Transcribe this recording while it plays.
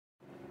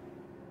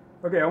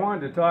Okay, I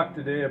wanted to talk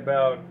today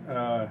about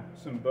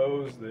some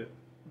bows that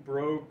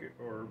broke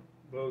or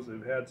bows that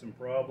have had some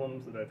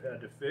problems that I've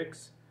had to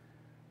fix.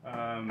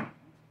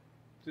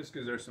 Just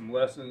because there's some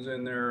lessons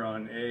in there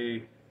on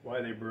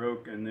why they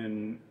broke, and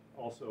then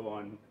also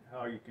on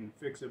how you can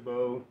fix a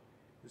bow.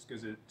 Just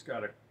because it's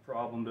got a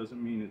problem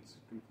doesn't mean it's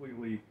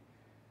completely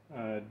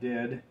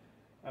dead.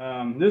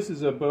 This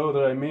is a bow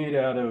that I made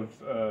out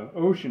of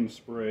ocean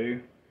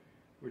spray,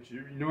 which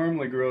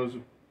normally grows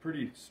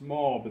pretty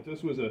small, but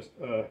this was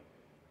a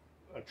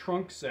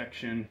trunk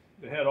section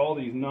that had all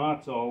these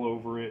knots all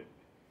over it,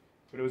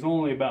 but it was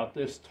only about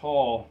this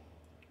tall,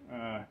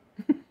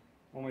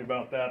 only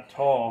about that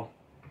tall,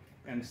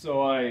 and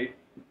so I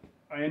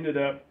ended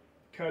up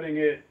cutting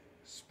it,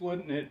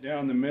 splitting it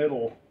down the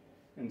middle,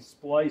 and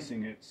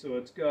splicing it. So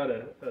it's got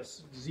a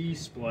Z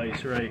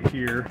splice right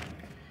here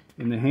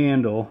in the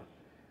handle,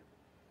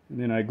 and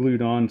then I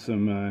glued on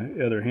some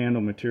other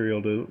handle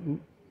material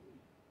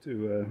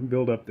to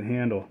build up the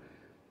handle.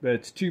 But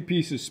it's two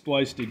pieces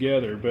spliced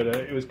together. But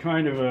it was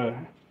kind of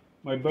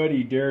my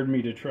buddy dared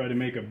me to try to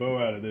make a bow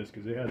out of this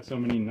because it had so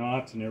many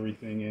knots and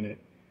everything in it.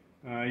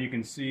 You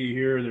can see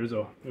here there's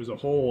a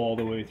hole all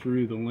the way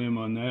through the limb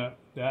on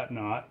that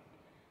knot.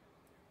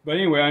 But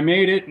anyway, I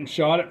made it and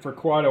shot it for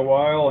quite a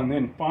while, and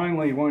then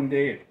finally one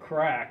day it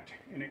cracked,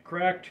 and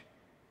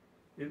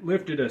it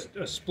lifted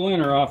a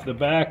splinter off the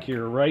back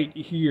here, right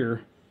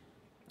here.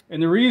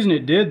 And the reason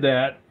it did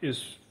that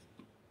is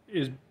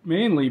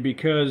mainly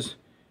because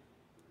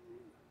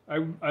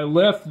I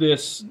left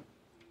this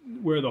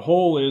where the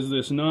hole is,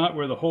 this knot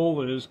where the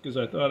hole is, because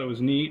I thought it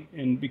was neat,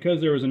 and because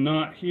there was a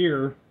knot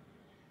here,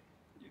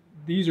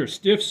 these are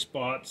stiff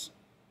spots,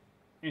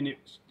 and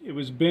it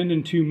was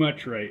bending too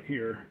much right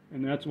here,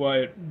 and that's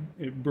why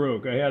it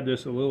broke. I had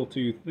this a little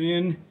too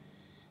thin,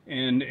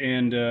 and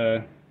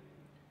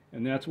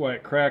that's why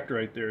it cracked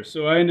right there.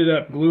 So I ended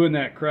up gluing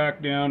that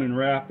crack down and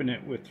wrapping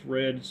it with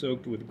thread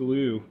soaked with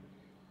glue,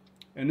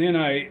 and then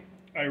I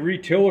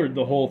retillered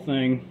the whole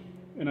thing,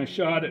 and I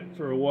shot it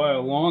for a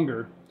while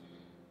longer,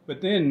 but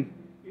then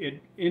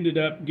it ended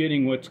up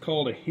getting what's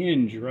called a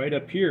hinge right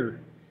up here,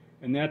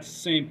 and that's the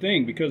same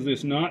thing because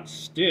this knot's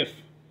stiff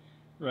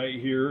right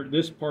here.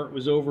 This part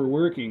was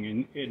overworking,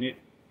 and it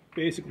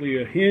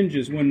basically, a hinge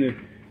is when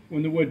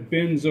the wood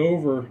bends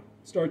over,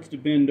 starts to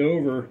bend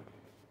over,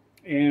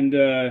 and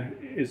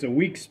is a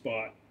weak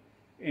spot,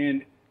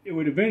 and it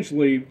would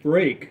eventually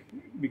break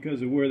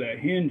because of where that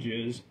hinge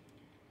is.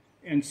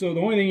 And so the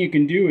only thing you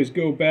can do is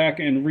go back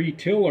and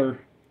retiller,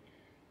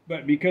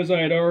 but because I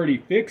had already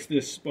fixed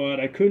this spot,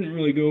 I couldn't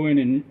really go in,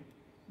 and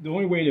the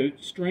only way to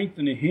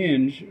strengthen a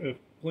hinge, a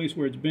place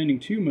where it's bending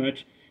too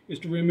much, is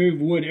to remove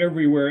wood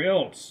everywhere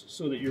else,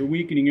 so that you're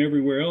weakening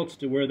everywhere else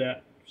to where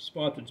that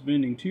spot that's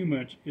bending too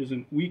much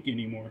isn't weak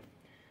anymore.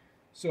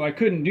 So I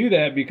couldn't do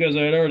that because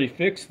I had already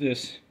fixed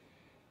this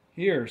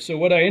here. So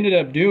what I ended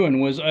up doing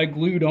was I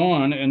glued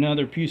on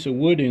another piece of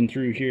wood in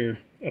through here,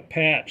 a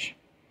patch.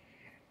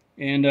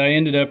 And I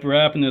ended up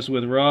wrapping this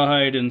with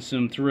rawhide and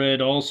some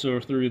thread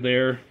also through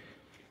there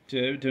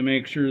to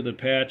make sure the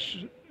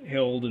patch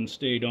held and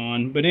stayed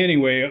on. But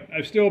anyway,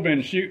 I've still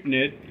been shooting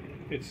it.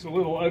 It's a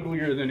little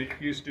uglier than it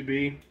used to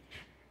be,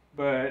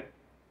 but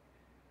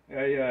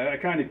I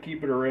kind of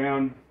keep it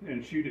around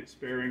and shoot it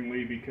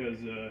sparingly because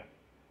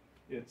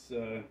it's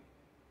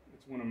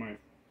one of my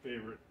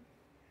favorite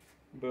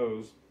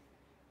bows.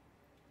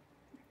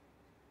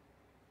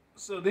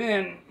 So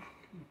then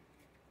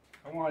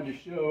I wanted to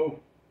show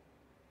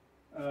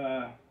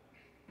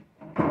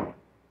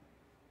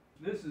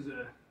this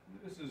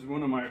is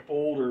one of my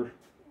older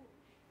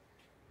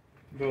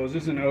bows.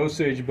 This is an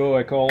Osage bow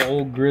I call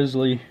Old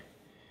Grizzly.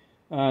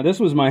 This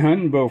was my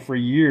hunting bow for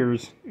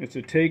years. It's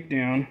a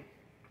takedown.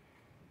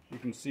 You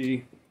can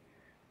see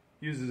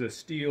uses a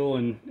steel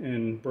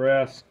and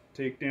brass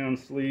takedown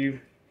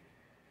sleeve,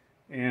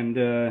 and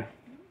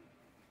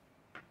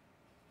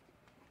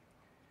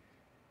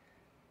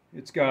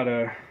it's got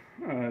a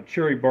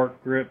cherry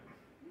bark grip.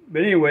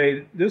 But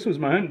anyway, this was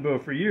my hunting bow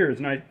for years,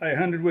 and I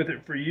hunted with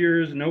it for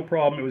years, no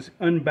problem. It was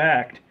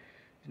unbacked,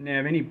 didn't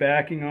have any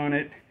backing on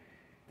it,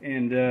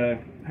 and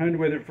hunted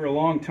with it for a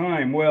long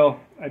time. Well,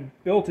 I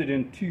built it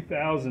in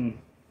 2000,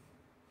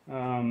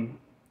 and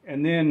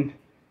then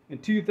in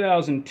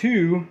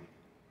 2002,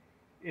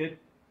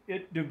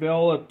 it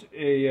developed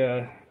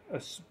a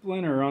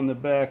splinter on the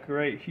back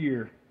right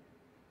here,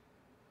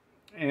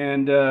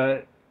 and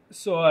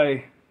so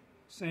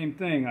same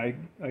thing.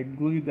 I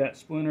glued that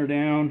splinter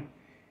down,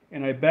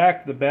 and I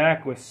backed the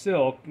back with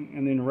silk,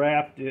 and then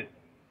wrapped it.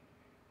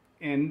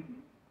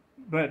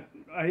 But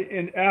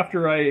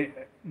after I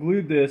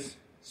glued this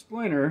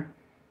splinter,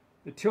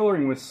 the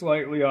tillering was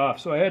slightly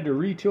off, so I had to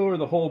retiller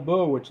the whole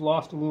bow, which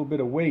lost a little bit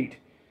of weight.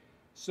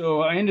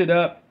 So I ended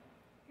up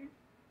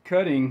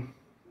cutting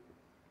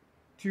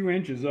 2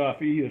 inches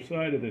off either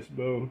side of this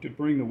bow to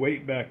bring the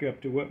weight back up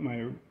to what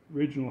my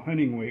original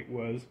hunting weight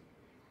was.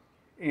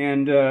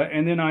 And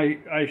then I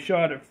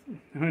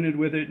hunted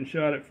with it and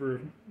shot it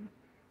for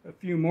a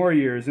few more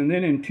years. And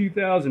then in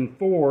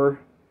 2004,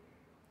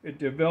 it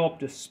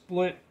developed a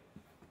split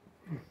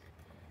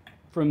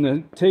from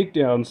the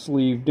takedown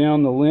sleeve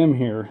down the limb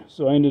here,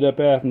 so I ended up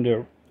having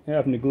to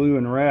glue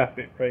and wrap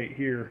it right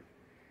here.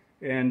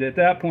 And at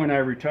that point I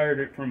retired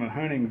it from a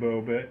hunting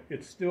bow, but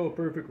it's still a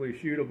perfectly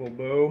shootable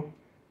bow.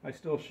 I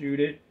still shoot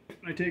it.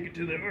 I take it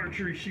to the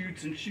archery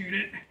shoots and shoot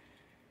it.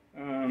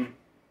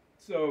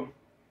 So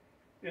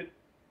it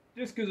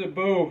just because a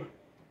bow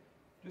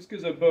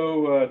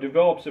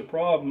develops a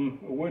problem,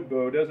 a wood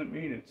bow, doesn't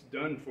mean it's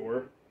done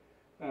for.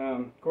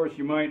 Of course,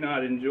 you might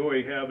not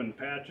enjoy having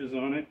patches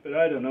on it, but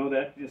I don't know.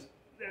 That just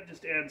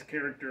adds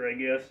character, I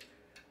guess.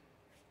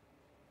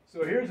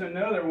 So here's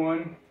another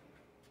one.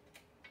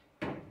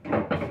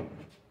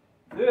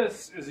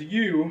 This is a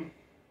yew,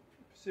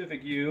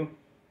 Pacific yew,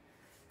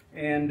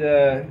 and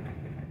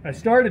I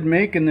started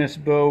making this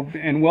bow,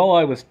 and while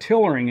I was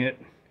tillering it,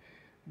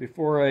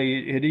 before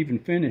I had even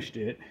finished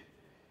it,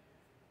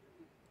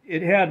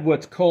 it had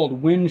what's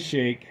called wind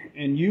shake,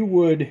 and you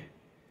would,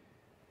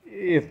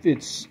 if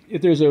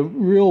there's a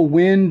real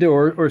wind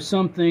or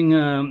something,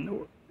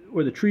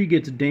 or the tree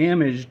gets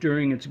damaged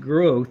during its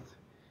growth,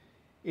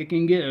 it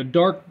can get a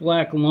dark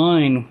black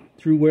line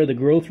through where the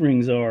growth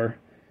rings are.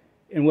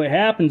 And what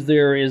happens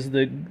there is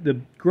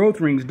the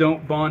growth rings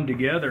don't bond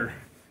together,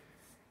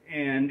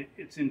 and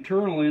it's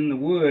internal in the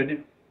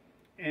wood,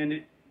 and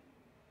it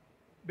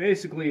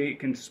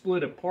can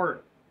split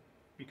apart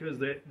because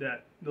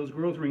those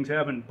growth rings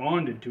haven't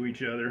bonded to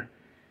each other,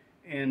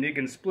 and it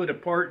can split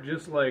apart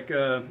just like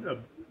a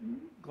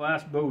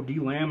glass bow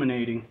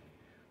delaminating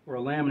or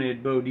a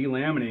laminated bow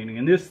delaminating.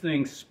 And this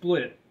thing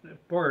split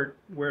apart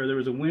where there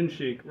was a wind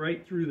shake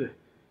right through the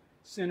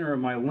center of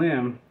my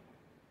limb.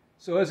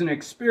 So as an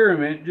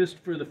experiment, just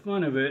for the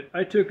fun of it,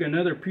 I took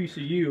another piece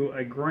of yew,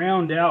 I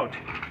ground out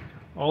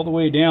all the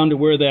way down to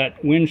where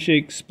that wind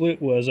shake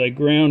split was. I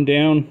ground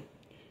down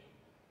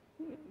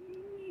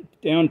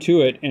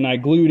to it, and I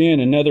glued in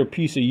another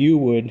piece of yew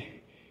wood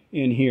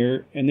in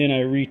here, and then I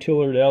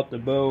retillered out the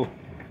bow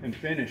and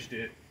finished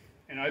it.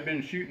 And I've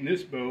been shooting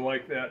this bow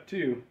like that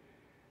too.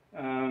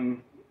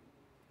 And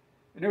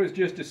it was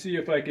just to see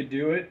if I could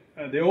do it.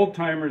 The old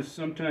timers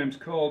sometimes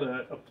called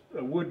a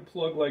wood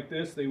plug like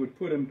this, they would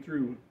put them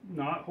through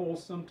knot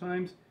holes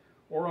sometimes,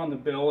 or on the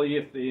belly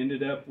if they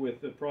ended up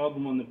with a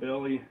problem on the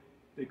belly.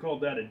 They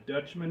called that a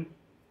Dutchman.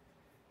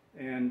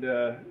 And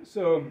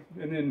and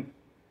then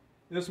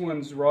this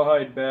one's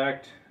rawhide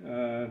backed.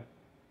 But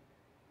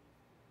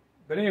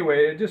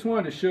anyway, I just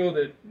wanted to show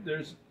that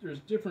there's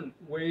different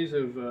ways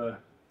of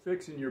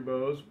fixing your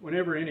bows.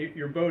 Whenever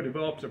your bow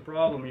develops a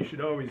problem, you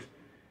should always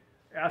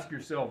ask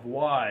yourself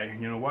why.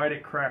 You know, why did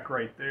it crack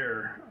right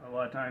there? A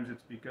lot of times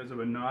it's because of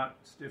a knot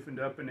stiffened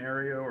up an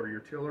area, or your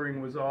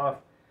tillering was off.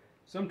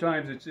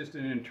 Sometimes it's just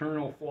an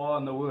internal flaw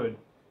in the wood.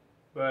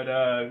 But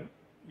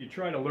you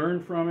try to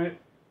learn from it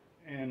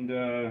and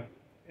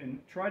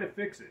try to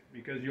fix it,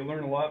 because you'll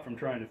learn a lot from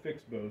trying to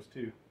fix bows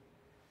too.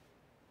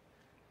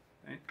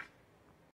 Thanks.